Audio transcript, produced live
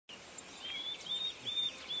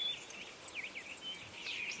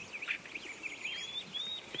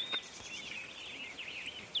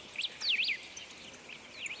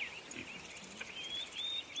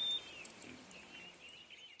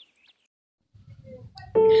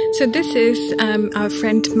So this is our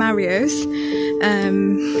friend Mario's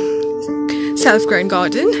self-grown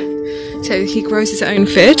garden. So he grows his own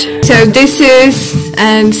food. So this is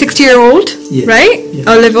 60-year-old, yes. Right? Yes.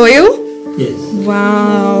 Olive oil? Yes.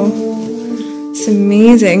 Wow. It's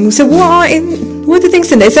amazing. So what are the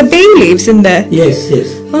things in there? Is there bay leaves in there? Yes,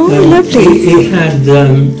 yes. Oh, lovely. He had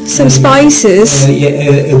some spices.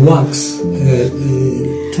 A wax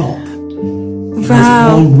top. It Wow. has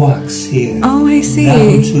all wax here. Oh, I see.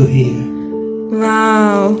 Down to here.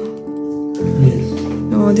 Wow. Yes.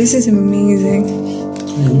 Oh, this is amazing.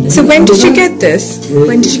 And So when did you get this?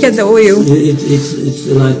 When did you get the oil? It's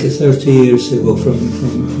like 30 years ago from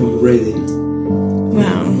Reading.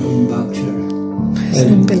 Wow. In Berkshire. That's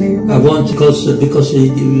unbelievable. I want because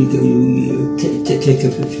you take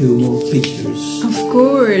a few more pictures. Of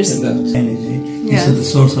course. About energy. Yes. This is the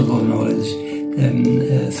source of all knowledge.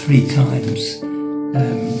 3 times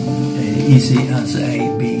easy as A,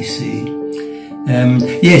 B, C.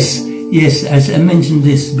 Yes. As I mentioned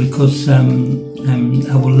this because I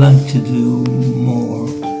would like to do more.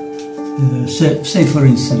 Say for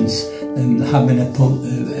instance, having a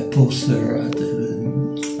poster at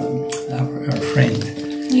our friend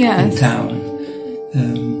in town,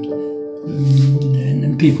 and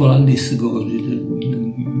people at least go.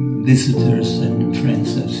 Visitors and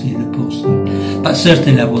friends have seen the poster, but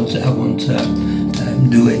certainly I want to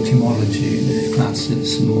do etymology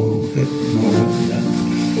classes more of that.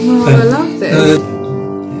 Oh, I love this.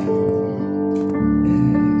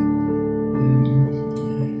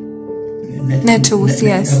 Nettles,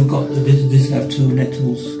 yes. I've got this have 2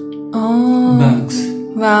 nettles bags.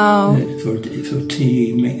 Wow. For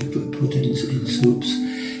tea, put in soups.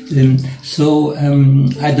 So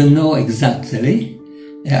I don't know exactly.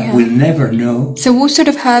 I will never know. So what sort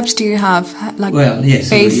of herbs do you have? Like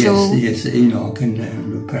basil? Yes. You know, I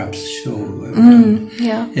can perhaps show.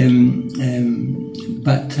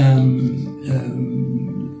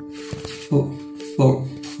 But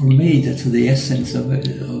for me, that's the essence of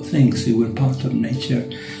things. We were part of nature.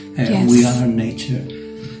 We are nature.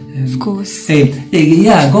 Of course.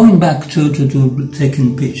 Going back to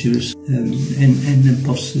taking pictures and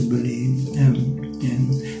possibly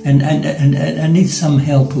and I need some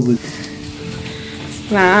help with.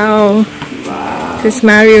 Wow. This is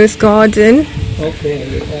Mario's garden.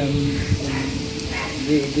 Okay.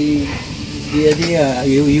 The idea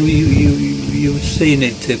you've seen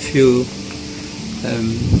it a few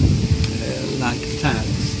like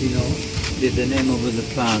tags, you know, the name of the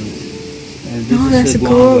plant. That's a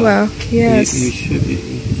guava. Yes. You should,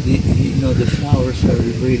 you know, the flowers are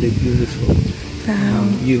really beautiful. Wow.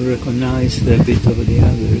 You recognize a bit of the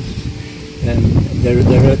others. There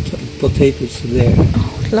are potatoes there.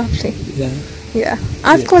 Oh, lovely. Yeah.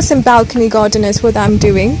 I've got some balcony gardeners. What I'm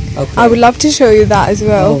doing. Okay. I would love to show you that as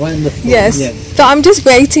well. Oh, wonderful. Yes. So I'm just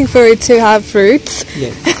waiting for it to have fruits.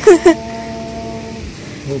 Yes.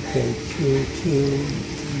 Okay.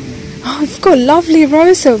 Oh, we've got lovely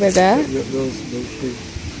rose over there. Those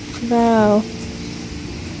Wow.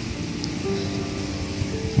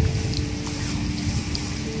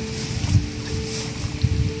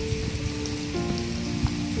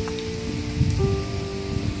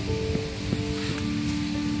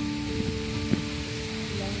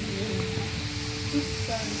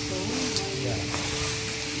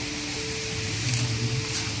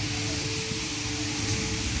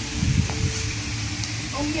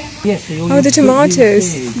 Yes. The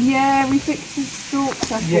tomatoes. Yeah, we fixed the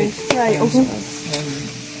stalks, I think. Yes. Right.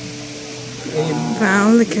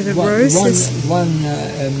 Wow, look at the roses. One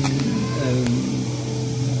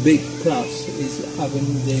big plus is having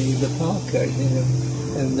the Parker, you know,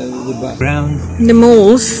 and the background. The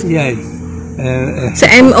moles. Yes. So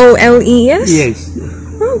MOLES? Yes.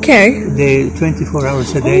 Okay. The 24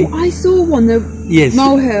 hours a day. Oh, I saw one, the Yes.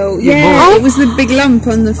 molehill. Yeah, Yeah, it was the big lump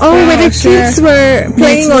on the Oh, where the kids were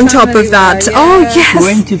playing on top of that. Yeah. Oh, yes.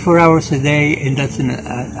 24 hours a day, and that's an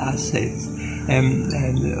asset. And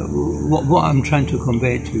what I'm trying to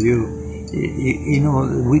convey to you, you know,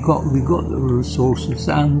 we got the resources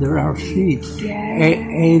under our feet,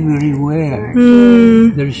 everywhere.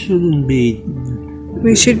 There shouldn't be.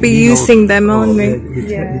 We should be using them only.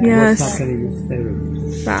 Yes. What's happening is terrible.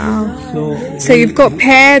 Wow. So you've got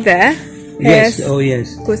pear there. Yes. Oh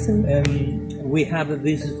yes. Got some. We have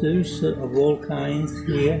visitors of all kinds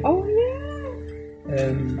here. Oh, yeah.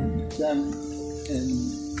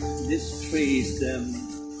 This tree is a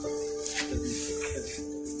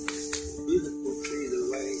beautiful tree the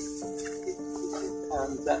way it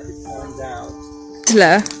turned out.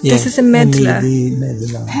 Medlar. This is a medlar.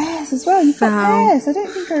 Medlar. Pears as well. You've got pears. I don't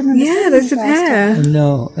think I remember. Yeah, there's a pear.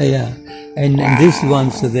 No, yeah. And these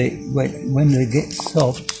ones, when they get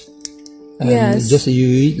soft, Yes. just you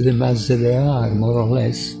eat them as they are, more or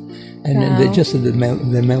less, and then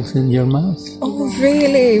they melt in your mouth. Oh,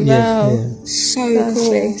 really? Wow. Yes, So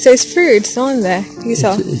cool. So it's fruits, aren't there? These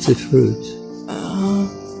are it's a fruit.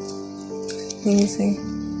 amazing.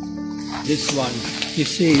 This one, you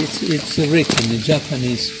see, it's written the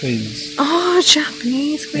Japanese queens, Oh,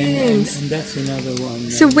 Japanese queens. and that's another one.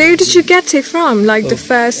 So where did you get it from? Like the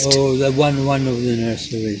first? Oh, the one of the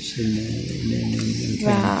nurseries in Kent.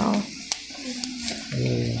 Wow.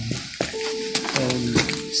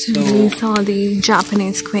 So So these are the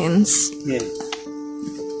Japanese queens. yes.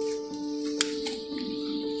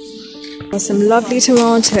 There's some lovely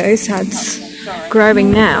tomatoes that's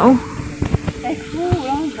growing now. They're cool,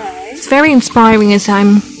 aren't they? It's very inspiring as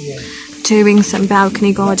I'm doing some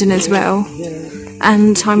balcony garden as well.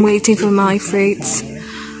 And I'm waiting for my fruits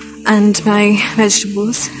and my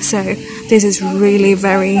vegetables. So this is really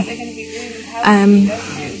very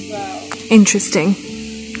interesting.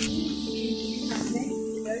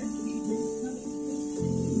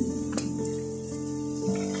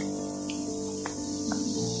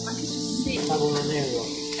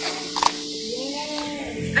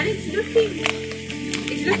 And it's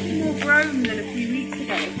looking more grown than a few weeks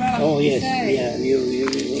ago as well. Oh yes, yeah. You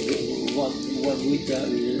what we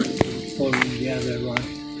for the other one,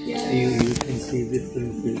 you can see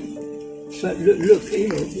differences. But look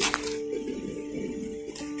here,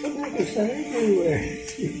 it's everywhere.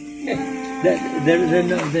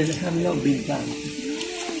 They have not been planted.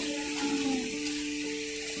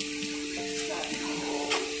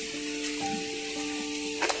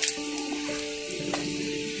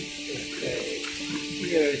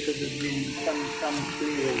 Here should have been some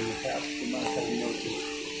clearing perhaps you might have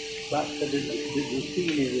noticed. But the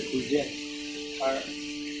zucchini, the courgette are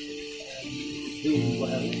doing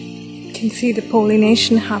well. You can see the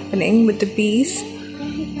pollination happening with the bees.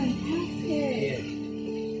 Yes.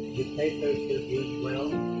 The peppers are doing well.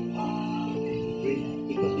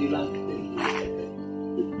 Because you like the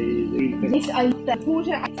Yes, I bought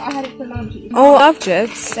it. I had it for lunch. It was Oh,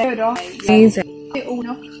 objects. good. Amazing. It all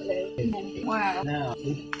naturally. Wow. now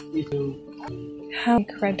if you How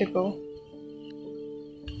incredible.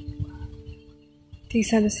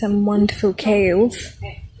 These are some wonderful kales.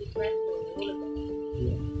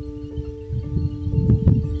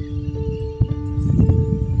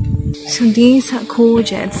 So these are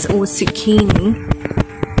courgettes or zucchini.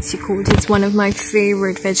 As you call it, it's one of my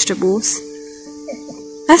favorite vegetables.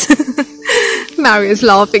 Mario's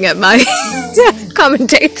laughing at my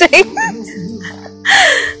commentating.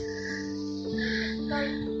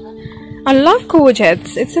 I love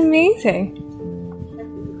courgettes. It's amazing.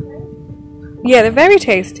 Yeah, they're very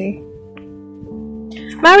tasty.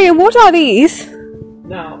 Mario, what are these?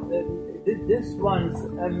 now this one's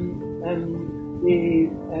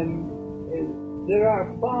there are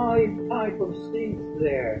 5 types of seeds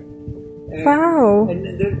there. Wow. And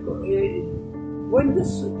when the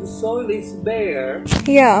soil is bare,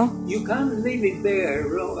 Yeah, you can't leave it there,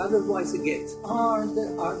 otherwise it gets hard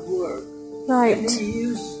work. And right. you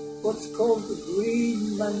use what's called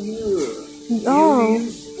green manure. Oh. You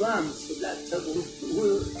use plants that will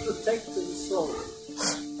protect the soil.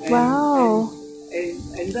 Wow.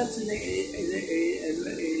 And that's an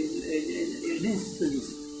instance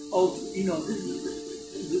of,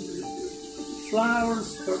 the flowers,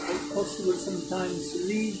 possible sometimes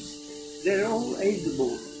leaves, they're all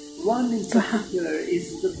edible. One in particular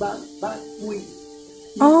is the buckwheat.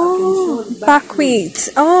 Oh, buckwheat.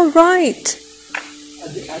 Oh, right.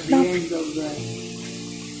 At the end of the...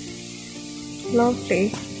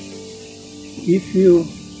 Lovely. If you...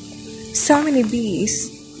 So many bees.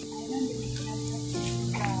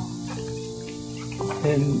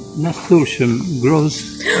 Nasturtium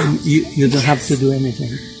grows, you don't have to do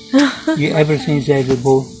anything. Everything's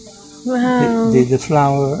edible. Wow. The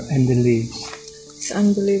flower and the leaves. It's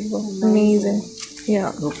unbelievable. Amazing.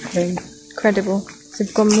 Yeah, Okay. incredible. So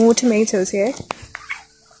we've got more tomatoes here.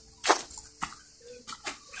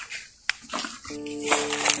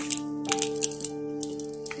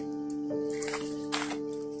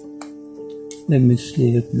 Let me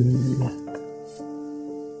see it.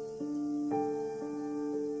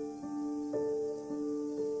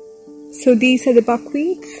 So these are the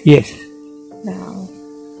buckwheats? Yes. Wow.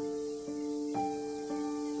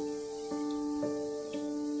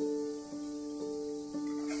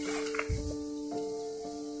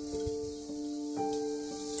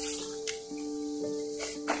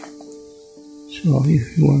 So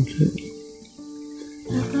if you want to,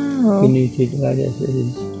 you can eat it like as it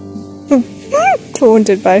is.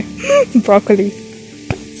 Taunted by broccoli.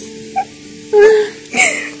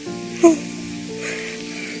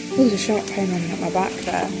 There's a sharp pain on my back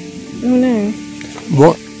there. Oh no.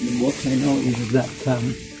 What I know is that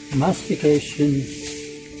mastication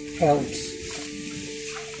helps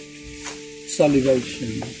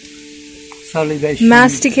salivation.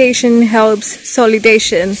 Mastication helps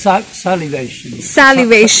salivation. Salivation.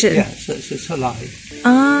 Salivation. Yeah, so saliva.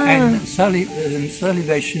 Ah. And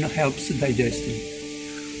salivation helps digestion.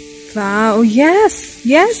 Wow. Yes.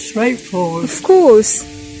 Yes. Straightforward. Of course.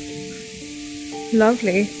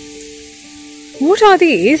 Lovely. What are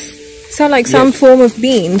these? So like some Yes. form of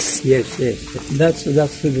beans. Yes. That's the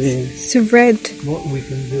It's red. what we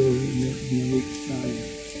can do in a week's time.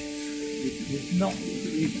 It's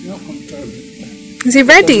not comparable. Is it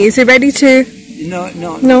ready? Is it ready to? No,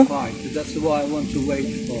 No. not quite. That's why I want to wait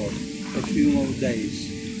for a few more days.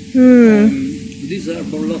 These are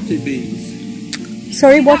borlotti beans.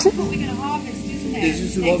 Sorry, what? That's what we're going to harvest, isn't it? This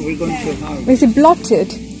is what we're going to harvest. Is it blotted?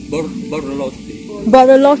 Borlotti.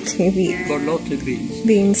 Barolotti Borlotti beans.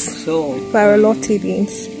 beans. So, Barolotti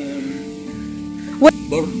beans. What?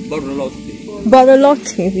 borlotti.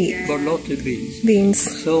 Barolotti Borlotti beans. beans.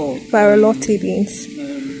 So, Barolotti beans.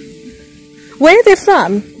 Where are they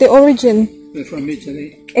from? The origin? we're from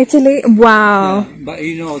Italy. Italy? Wow. But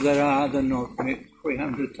you know, there are, I don't know,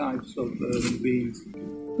 300 types of beans.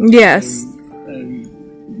 Yes. Um,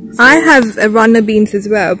 I have runner beans as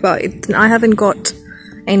well, but I haven't got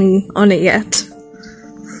any on it yet.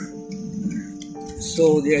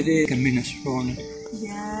 So the idea is a minestrone.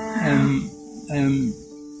 Yeah.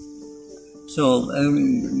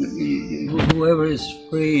 Whoever is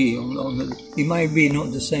free it might be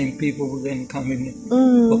not the same people who then come in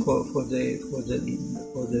for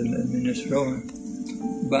the minestrone,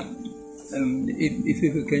 but if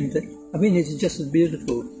you can, I mean, it's just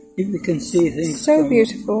beautiful. If you can see things So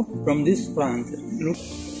beautiful. from this plant, look.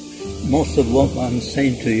 Most of what I'm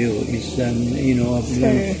saying to you is, I've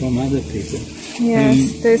learned from other people.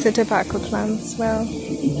 Yes, there's a tobacco plant as well.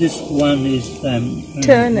 This one is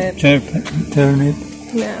Turnip. Turnip.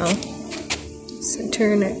 No. So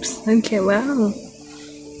turnips. Okay, wow.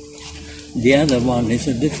 The other one is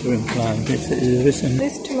a different plant.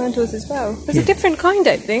 There's tomatoes as well. It's a different kind,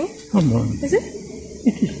 I think. Come on. Is it?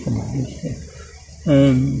 It is tomatoes.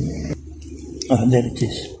 There it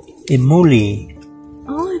is. A mooli.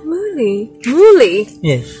 Oh, mooli. Mooli?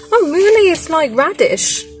 Yes. Oh, mooli is like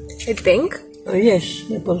radish, I think. Oh, yes,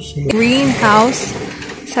 possibly. Greenhouse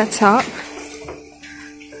set up.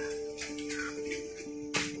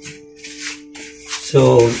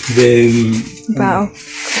 So the Wow.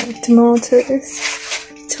 Tomatoes.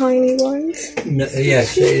 Tiny ones.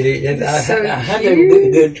 yes, I had a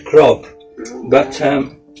good crop, but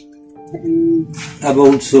I've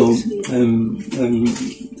also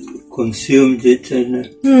consumed it and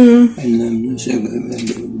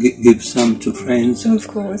give some to friends. Of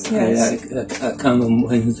course, yes. I come on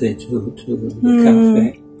Wednesday to the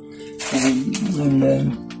cafe,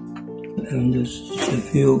 and just a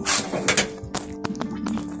few.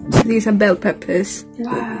 These are bell peppers.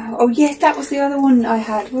 Wow. Oh, yes, that was the other one I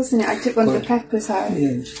had, wasn't it? I took one of the peppers out.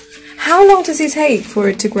 Yes. How long does it take for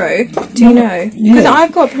it to grow? Do you know? Because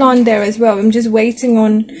I've got a plant there as well. I'm just waiting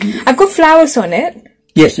on. I've got flowers on it.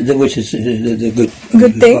 Yes, which is the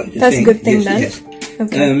good Thing. That's a good thing yes, then. Yes.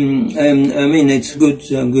 Okay. I mean, it's good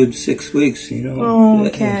 6 weeks, you know. Oh,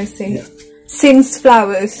 okay, I see. Yeah. Since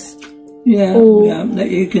flowers. Yeah, Oh. yeah,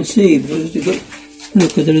 you can see.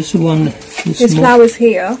 Look, there is one. There's flowers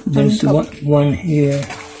here. There's on top. one here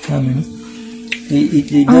coming.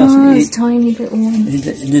 It Oh, does. it's tiny little one.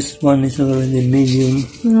 This one is already medium.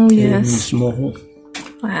 Oh, And yes. small.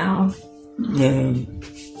 Wow. Um,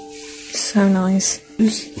 So nice.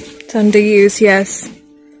 It's under use, yes.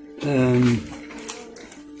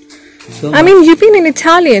 so I mean, you've been in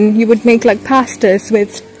Italian. You would make like pastas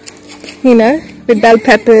with, with bell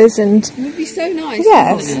peppers and. It would be so nice.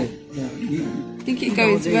 Yes. I think it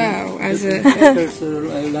goes well as a... peppers are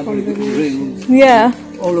lovely grilled. Yeah.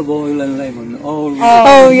 Olive oil and lemon.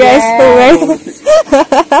 Oh, yes, always.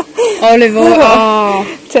 olive oil.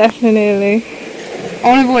 Oh, Definitely.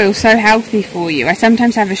 olive oil so healthy for you. I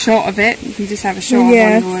sometimes have a shot of it. You can just have a shot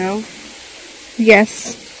Yes. of olive oil.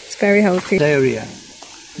 Yes, it's very healthy. area,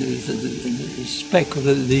 the speck of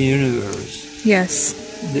the universe. Yes.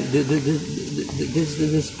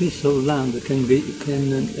 This piece of land can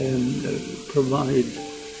provide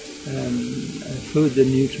food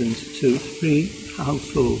and nutrients to 3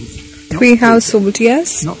 households. 3 households,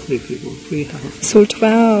 yes. Not 3 people, 3 households. Salt,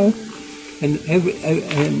 wow. And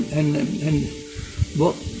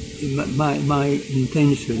what my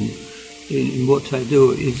intention in what I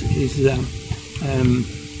do is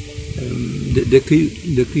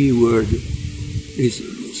the key word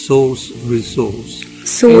is source resource.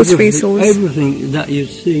 Source resource. Everything that you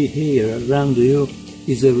see here around you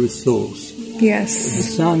is a resource. The Yes.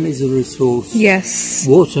 sun is a resource. Yes.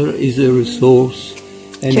 Water is a resource.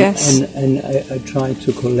 And, Yes. and I try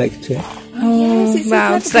to collect it. Oh, Yes, wow,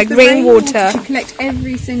 clever it's like because the rainwater. to collect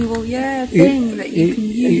every single thing that you can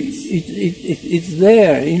use. It's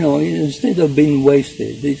there, you know, instead of being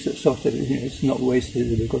wasted, it's sort of, you know, it's not wasted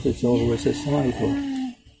because it's always a cycle.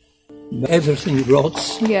 But everything rots.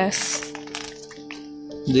 Yes.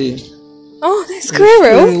 The Oh, the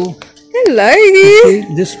squirrel. Hello,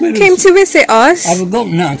 you the squirrels came to visit us. I've got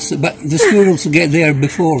nuts, but the squirrels get there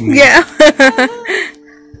before me. Yeah.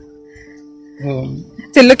 Um,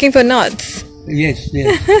 So looking for nuts. yes,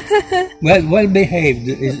 yes. well behaved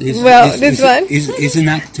is This one? is an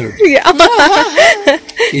actor. Yeah.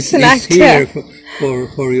 It's an actor. here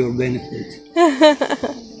for your benefit.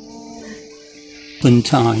 One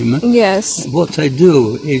time, Yes. what I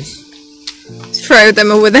do is Throw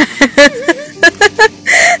them over there.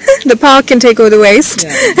 The park can take all the waste.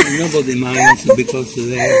 nobody minds because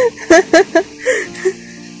they're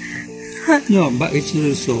no, but it's a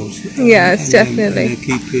resource. Yes, and definitely. I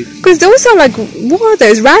keep it. Because those are like, what are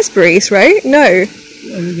those? Raspberries, right? No.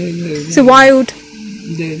 It's a wild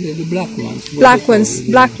The black ones. what black they call ones. it,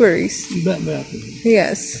 yeah. Blackberries. Blackberries.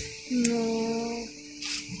 Yes.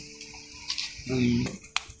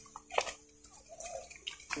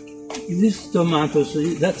 These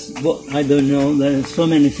tomatoes, that's what I don't know. There are so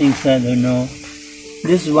many things I don't know.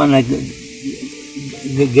 This one I getting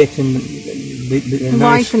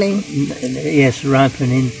nice, Ripening. Yes,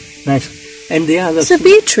 ripening, nice. And the other. So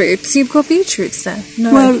beetroots. You've got beetroots there.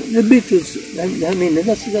 No. Well, the beetroots. I mean,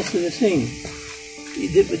 that's the thing.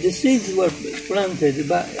 The seeds were planted,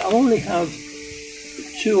 but I only have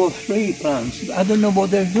 2 or 3 plants. I don't know what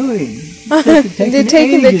they're doing. They're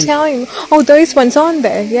taking the ages. time. Oh, those ones on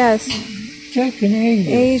there. Yes. Taking ages.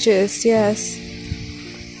 Ages. Yes.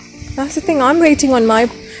 That's the thing. I'm waiting on my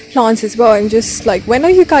plants as well. I'm just like, when are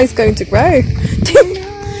you guys going to grow?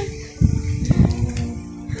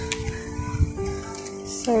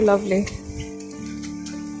 So lovely.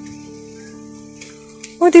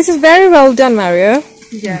 Oh, this is very well done, Mario.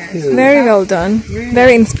 Yeah. Very well done. Really?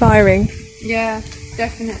 Very inspiring. Yeah,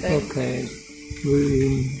 definitely. Okay.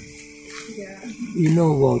 Yeah. You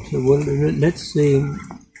know what? Well, let's see.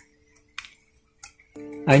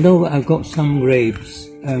 I know I've got some grapes.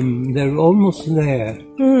 They're almost there.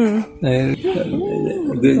 A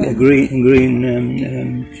green.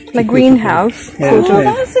 Like greenhouse. Yeah, sort of.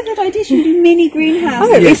 yeah. That's a good idea. Should we do mini greenhouse?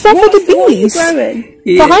 Oh, is that for the bees? Growing?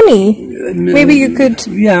 For honey? Maybe you could.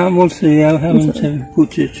 Yeah, we'll see. I haven't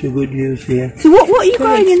put it to good use yet. So what are you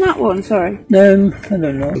growing in that one? Sorry. I don't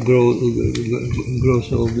know.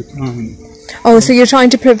 Grows all the time. Oh, so you're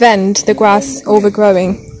trying to prevent the grass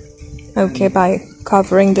overgrowing? Okay, by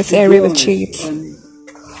covering this area with sheets.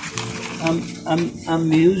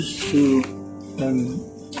 I'm used to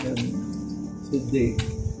dig.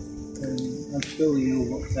 I'll show you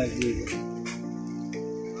what I do.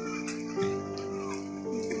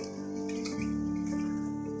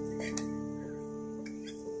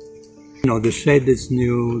 You know, the shed is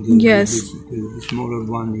new. Yes. The smaller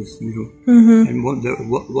one is new. And what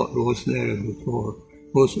was there before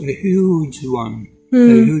was a huge one, a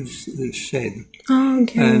huge shed. Oh,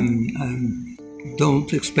 okay.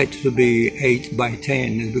 Don't expect it to be 8 by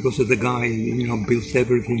 10 because of the guy, you know, built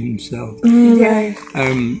everything himself. Right.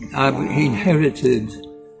 I've inherited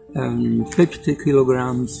 50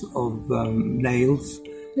 kilograms of nails.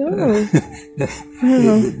 Oh.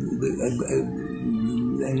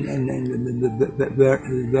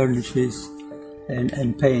 And varnishes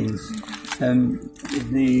and paints.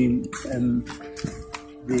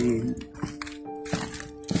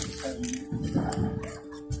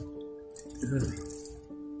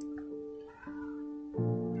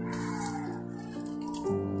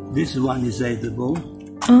 This one is edible.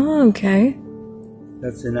 Oh, okay.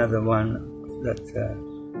 That's another one that.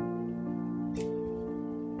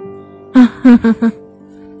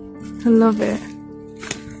 I love it.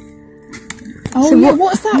 Oh, So yeah, what-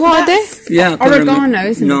 what's that? what are That's Yeah, I can't oregano, remember.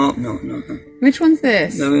 isn't No, it? no. Which one's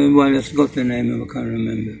this? Well, it's got the name, I can't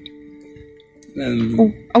remember.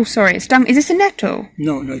 Oh, sorry, it's stung. Is this a nettle?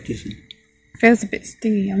 No, it isn't. Feels a bit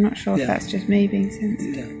stingy. I'm not sure if Yeah. that's just me being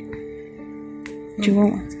sensitive. Yeah. Do you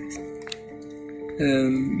want one?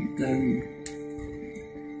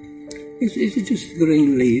 It's just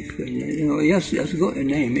green leaf, and you know, yes, it's got a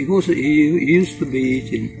name. It used to be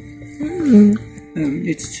eaten.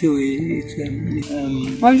 It's chewy.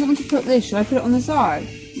 Why would you want me to put this? Should I put it on the side?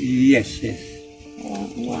 Yes. Oh,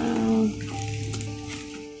 wow.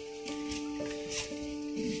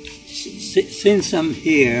 since I'm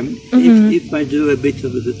here, if I do a bit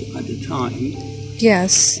of it at a time,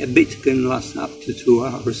 Yes. a bit can last up to 2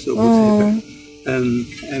 hours or Oh, whatever.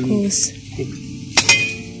 of course.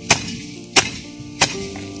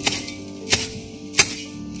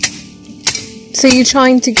 So you're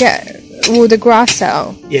trying to get all the grass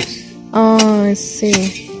out? Yes. Oh, I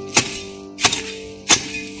see.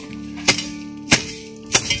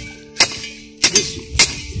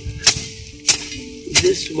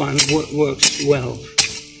 This one works well.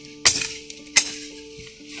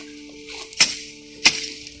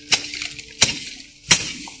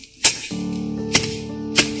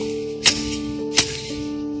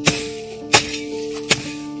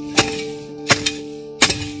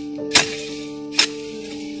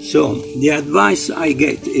 So the advice I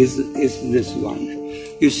get is this one.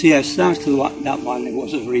 You see, I started that one. It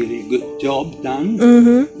was a really good job done.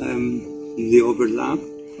 The overlap,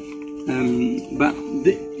 but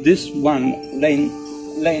this one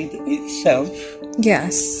length itself.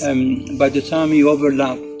 Yes. By the time you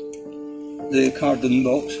overlap the carton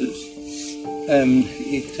boxes,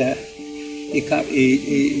 it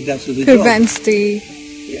does the Prevents job. the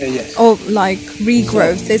Yes. like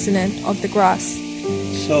regrowth, isn't it, of the grass?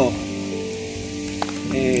 So,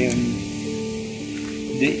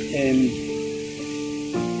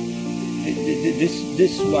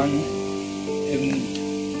 this one,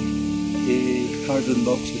 the carton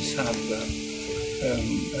boxes have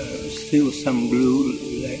still some glue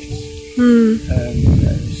left,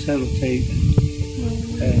 sellotape,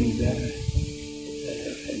 and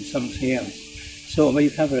something else. So when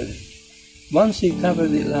you cover it, once you cover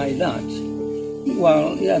it like that,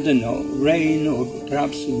 well, I don't know, rain or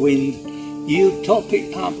perhaps wind, you top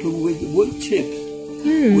it up with wood chip.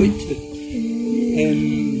 Wood chip.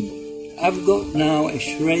 I've got now a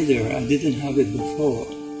shredder. I didn't have it before.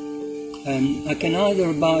 I can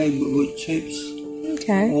either buy wood chips,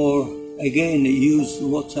 Okay. or again use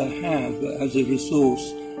what I have as a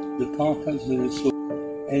resource, the park as a resource,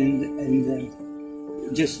 and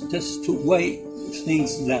just to weigh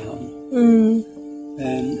things down.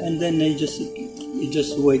 And then you just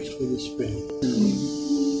wait for the spring.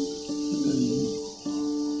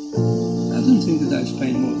 I don't think that I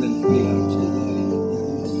spend more than 3 hours a day.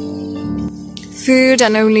 Food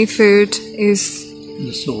and only food is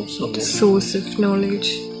The source of the it. source of knowledge.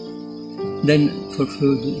 Then for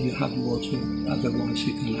food you have water, otherwise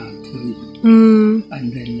you can add food. And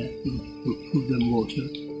then for food and water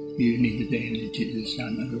you need the energy of the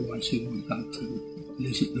sun, otherwise you won't have food.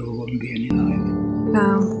 There won't be any life.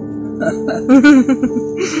 Wow.